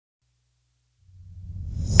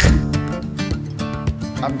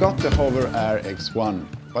I've got the Hover Air X1,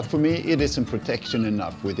 but for me it isn't protection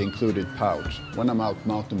enough with the included pouch when I'm out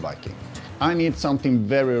mountain biking. I need something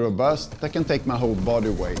very robust that can take my whole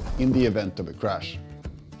body weight in the event of a crash.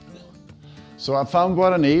 So I found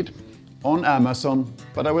what I need on Amazon,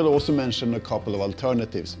 but I will also mention a couple of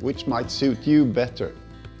alternatives which might suit you better.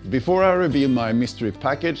 Before I reveal my mystery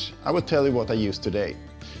package, I will tell you what I use today.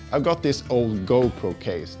 I've got this old Gopro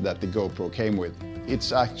case that the Gopro came with.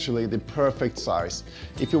 It's actually the perfect size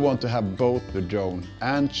if you want to have both the drone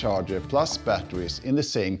and charger plus batteries in the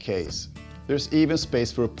same case. There's even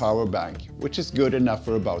space for a power bank, which is good enough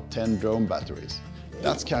for about 10 drone batteries.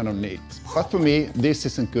 That's kind of neat. But for me, this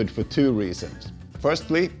isn't good for two reasons.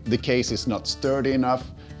 Firstly, the case is not sturdy enough,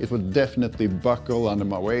 it would definitely buckle under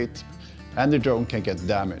my weight, and the drone can get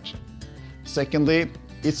damaged. Secondly,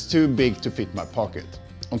 it's too big to fit my pocket.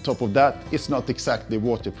 On top of that, it's not exactly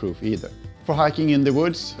waterproof either. For hiking in the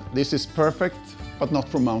woods, this is perfect, but not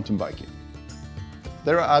for mountain biking.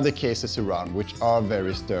 There are other cases around which are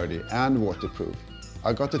very sturdy and waterproof.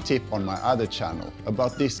 I got a tip on my other channel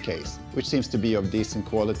about this case, which seems to be of decent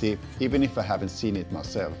quality, even if I haven't seen it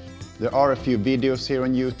myself. There are a few videos here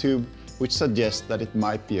on YouTube which suggest that it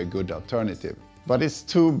might be a good alternative. But it's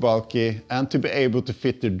too bulky, and to be able to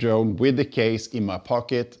fit the drone with the case in my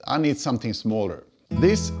pocket, I need something smaller.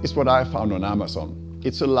 This is what I found on Amazon.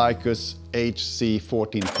 It's a Lykus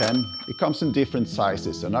HC-1410. It comes in different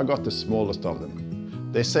sizes and I got the smallest of them.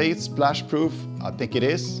 They say it's splash proof, I think it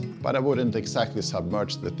is, but I wouldn't exactly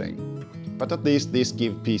submerge the thing. But at least this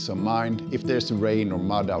gives peace of mind if there's rain or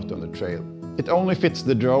mud out on the trail. It only fits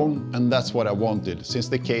the drone, and that's what I wanted, since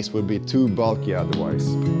the case would be too bulky otherwise.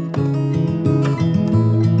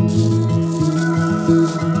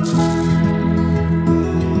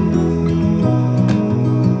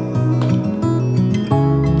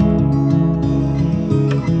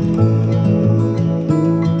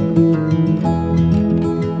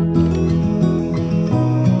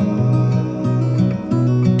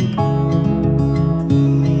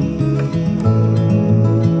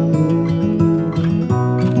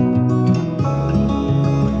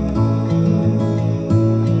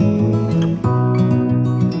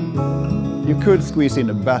 You could squeeze in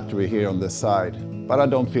a battery here on the side, but I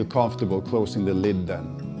don't feel comfortable closing the lid then.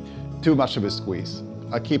 Too much of a squeeze.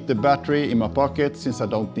 I keep the battery in my pocket since I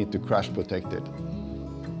don't need to crash protect it.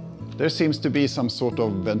 There seems to be some sort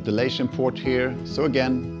of ventilation port here, so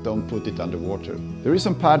again, don't put it underwater. There is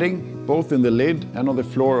some padding, both in the lid and on the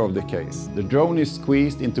floor of the case. The drone is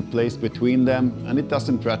squeezed into place between them, and it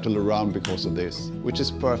doesn't rattle around because of this, which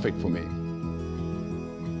is perfect for me.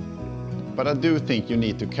 But I do think you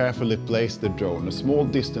need to carefully place the drone a small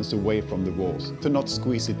distance away from the walls to not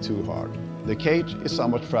squeeze it too hard. The cage is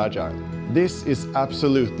somewhat fragile. This is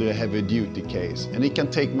absolutely a heavy-duty case, and it can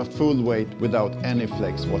take my full weight without any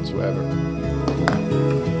flex whatsoever.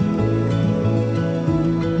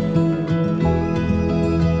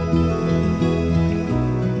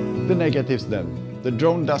 The negatives then. The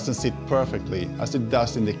drone doesn't sit perfectly as it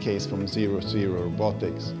does in the case from 00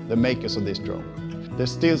 Robotics, the makers of this drone.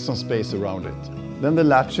 There's still some space around it. Then the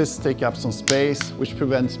latches take up some space, which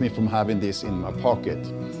prevents me from having this in my pocket.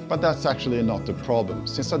 But that's actually not a problem,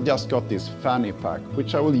 since I just got this fanny pack,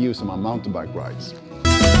 which I will use on my mountain bike rides.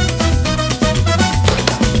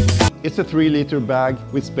 It's a 3-liter bag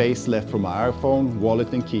with space left for my iPhone,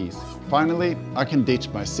 wallet and keys. Finally, I can ditch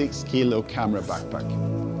my 6-kilo camera backpack.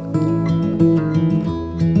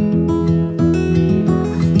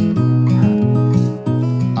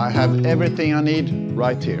 I have everything I need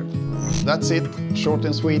right here. That's it, short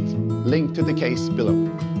and sweet. Link to the case below.